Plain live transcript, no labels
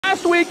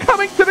last week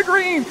coming to the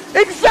green.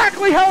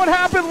 Exactly how it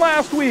happened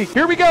last week.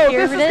 Here we go.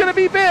 This is going to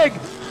be big.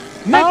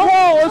 Nick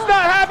Wall is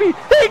not happy.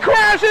 He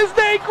crashes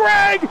Nate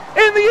Gregg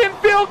in the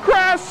infield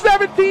crash.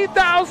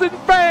 17,000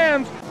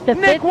 fans.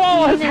 Nick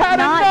Wall has had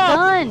enough.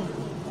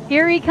 Done.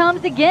 Here he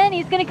comes again.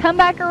 He's going to come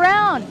back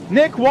around.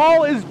 Nick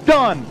Wall is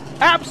done.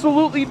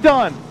 Absolutely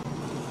done.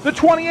 The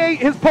 28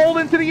 has pulled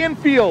into the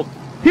infield.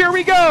 Here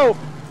we go.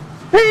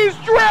 He's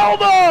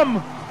drilled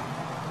him.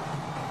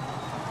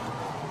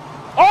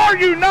 Are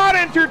you not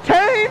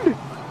entertained?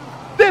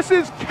 This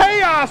is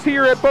chaos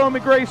here at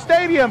Bowman Gray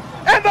Stadium.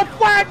 And the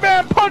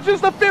flagman punches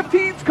the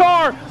 15's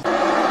car.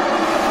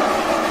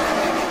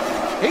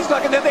 He's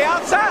looking to the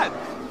outside.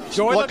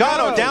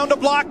 Logano down to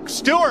block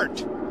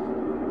Stewart.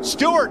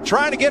 Stewart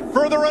trying to get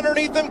further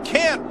underneath him.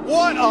 Can't.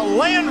 What a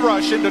land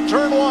rush into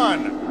turn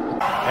one.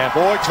 And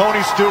boy,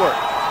 Tony Stewart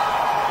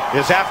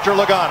is after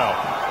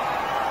Logano.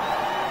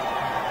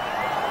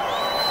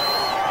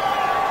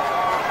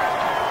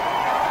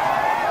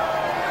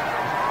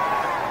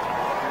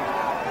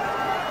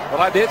 Well,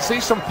 I did see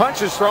some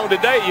punches thrown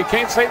today. You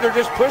can't say they're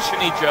just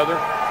pushing each other.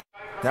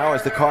 Now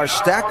as the cars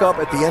stack up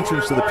at the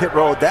entrance to the pit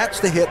road,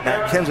 that's the hit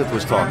Matt Kenseth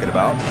was talking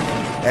about.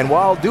 And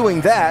while doing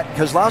that,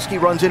 Keselowski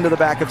runs into the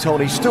back of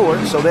Tony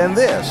Stewart, so then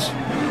this.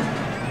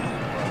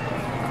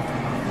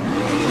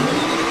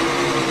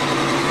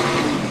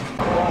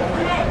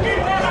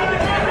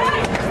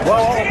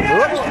 Well,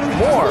 look,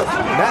 more.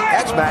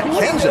 That's Matt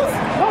Kenseth.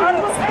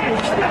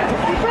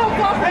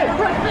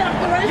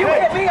 You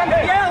hit me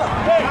under yellow.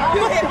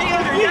 You hit me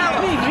under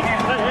yellow. You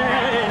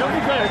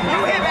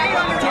hit me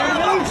under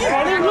yellow.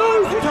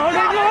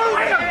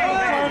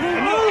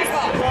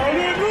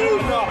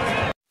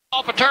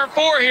 Off of turn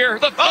 4 here.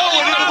 The into the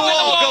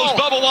wall goes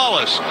Bubba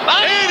Wallace.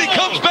 And he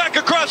comes back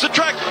across the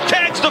track,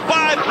 tags the 5.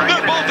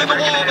 They're both in the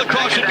wall. The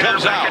caution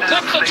comes out.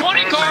 Flips the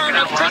 20 car and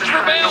it's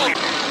Christopher Bale.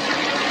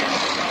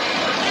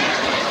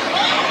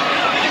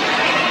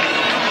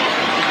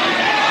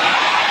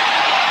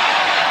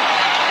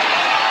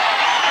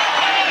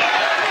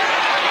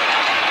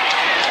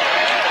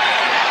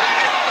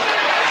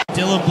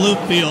 Dylan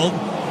Bluefield,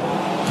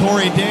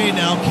 Corey Day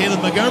now,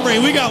 Caleb Montgomery.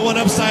 We got one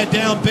upside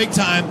down big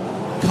time.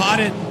 Caught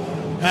it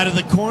out of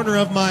the corner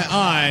of my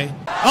eye.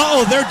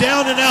 Uh-oh, they're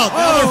down and out.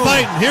 Now they're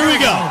fighting. Here we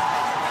go.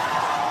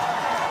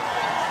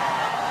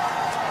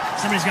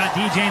 Somebody's got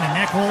DJ in a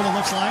neck hold, it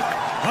looks like.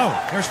 Oh,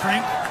 there's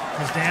Frank.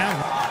 There's Dad.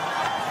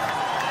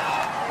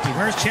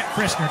 Where's Chet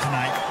Frisker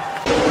tonight?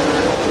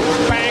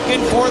 Back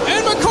and forth.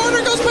 And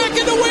McCarter goes back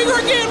into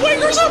Winger again.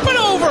 Winger's up and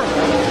over.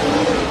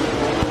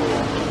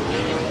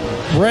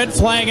 Red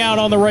flag out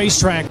on the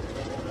racetrack.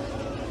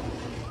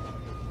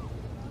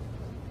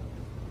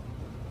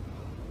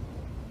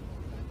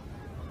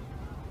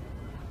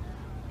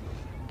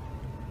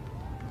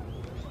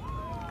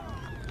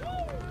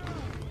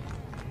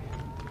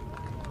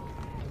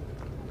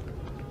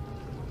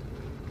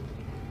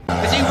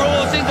 As he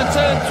roars into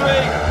turn 3.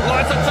 Oh,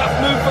 it's a tough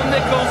move from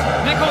Nichols.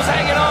 Nichols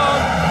hanging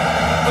on.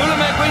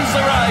 Ulemek wins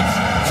the race.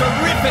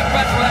 Terrific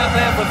battle out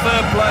there for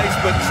 3rd place,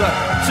 but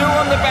 2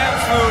 on the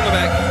bounce for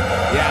Ulemek.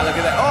 Yeah, look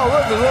at that. Oh,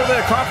 look, there's a little bit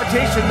of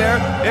confrontation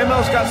there.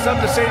 Emil's got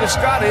something to say to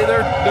Scotty.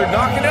 They're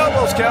knocking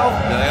elbows, Kel.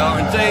 They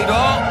are indeed.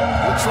 Oh,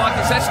 looks like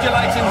it's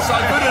escalating. So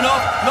good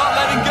enough, not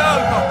letting go.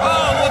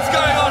 Oh, what's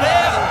going on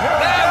here?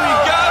 There we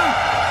go.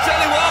 Tell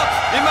you what,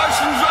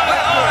 emotions running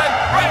high.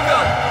 Break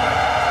up.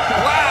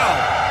 Wow.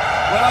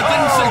 Well, I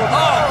didn't see.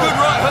 Oh, good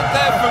right hook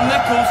there from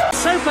Nichols.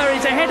 So far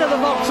he's ahead of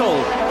the Vauxhall.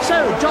 So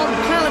John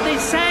Cleland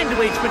is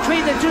sandwiched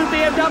between the 2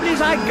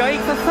 BMWs. I'm going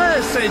for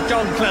first, says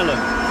John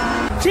Cleland.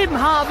 Tim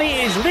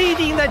Harvey is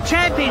leading the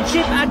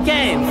championship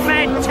again.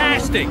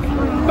 Fantastic.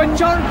 But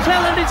John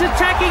Cleland is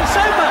attacking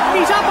Soper.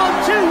 He's up on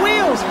 2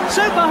 wheels.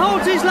 Soper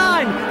holds his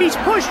line. He's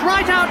pushed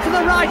right out to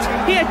the right.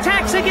 He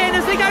attacks again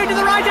as they go to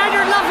the right-hander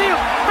at Lovehill.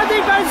 And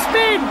they both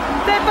spin.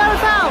 They're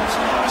both out.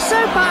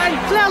 Soper and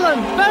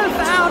Cleland both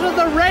out of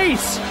the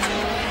race.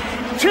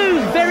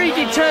 2 very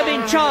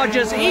determined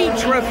chargers,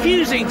 each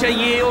refusing to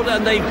yield,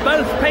 and they've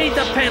both paid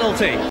the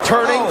penalty.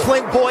 Turning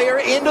Clint Boyer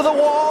into the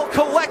wall,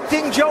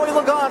 collecting Joey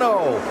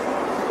Logano.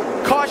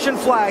 Caution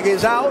flag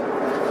is out.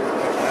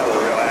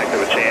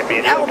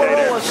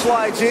 Almirola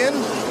slides in.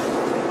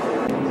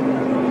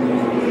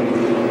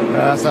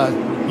 That's a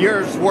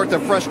year's worth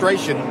of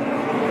frustration.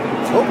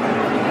 Oh,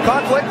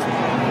 conflict.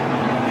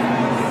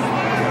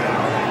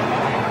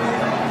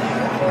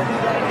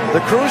 The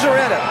crews are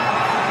in it.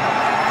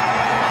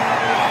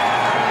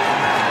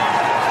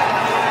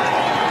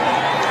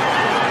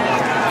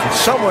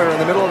 Somewhere in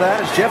the middle of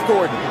that is Jeff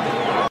Gordon.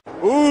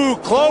 Ooh,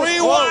 close.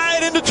 3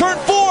 wide into turn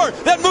 4.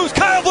 That moves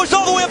Kyle Busch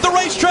all the way up the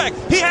racetrack.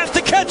 He has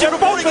to catch it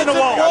before he gets in the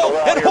wall.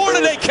 And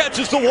Hornaday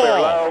catches the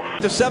wall.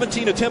 To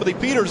 17 to Timothy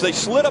Peters, they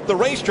slid up the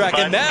racetrack,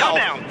 and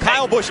now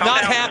Kyle Busch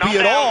not happy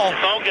at all.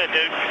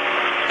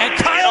 And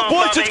Kyle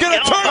Busch is going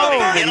to turn the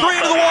 33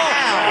 into the wall.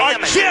 Our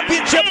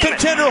championship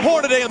contender,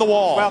 Hornaday in the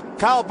wall. Well,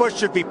 Kyle Busch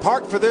should be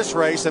parked for this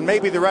race and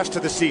maybe the rest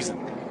of the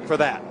season for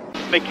that.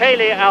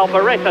 Michele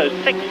Alboreto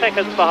 6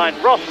 seconds behind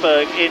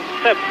Rosberg in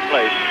 7th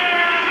place.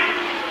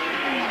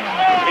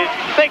 His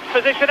 6th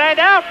position, and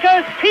out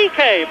goes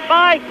Piquet.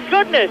 My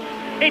goodness,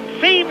 it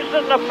seems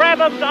that the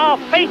Brabhams are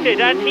fated,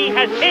 and he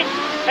has hit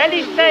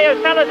Eliseo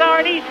Salazar,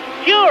 and he's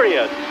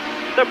furious.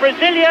 The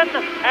Brazilian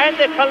and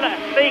the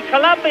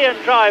Colombian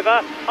driver,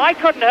 I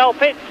couldn't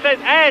help it, says,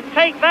 and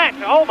take that.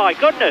 Oh my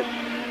goodness.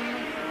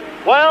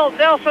 Well,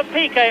 Nelson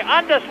Piquet,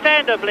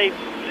 understandably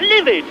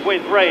livid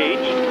with rage.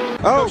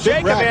 Oh,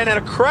 Jacob in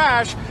a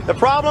crash. The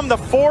problem, the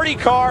 40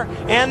 car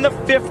and the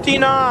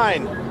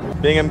 59.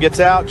 Bingham gets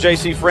out.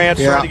 J.C. France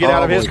trying to get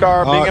out of his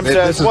car. Bingham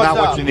says, this is what's not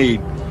up? What you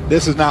need.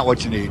 This is not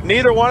what you need.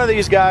 Neither one of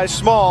these guys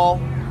small.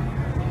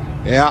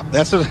 Yeah,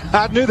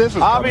 I knew this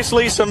was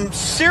obviously some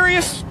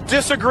serious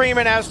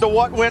disagreement as to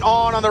what went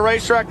on the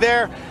racetrack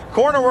there.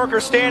 Corner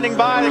workers standing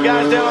by, the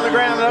guys down on the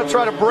ground, they'll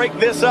try to break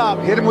this up.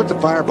 Hit him with the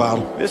fire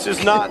bottle. This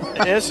is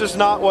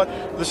not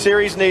what the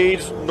series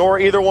needs, nor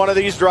either one of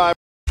these drivers.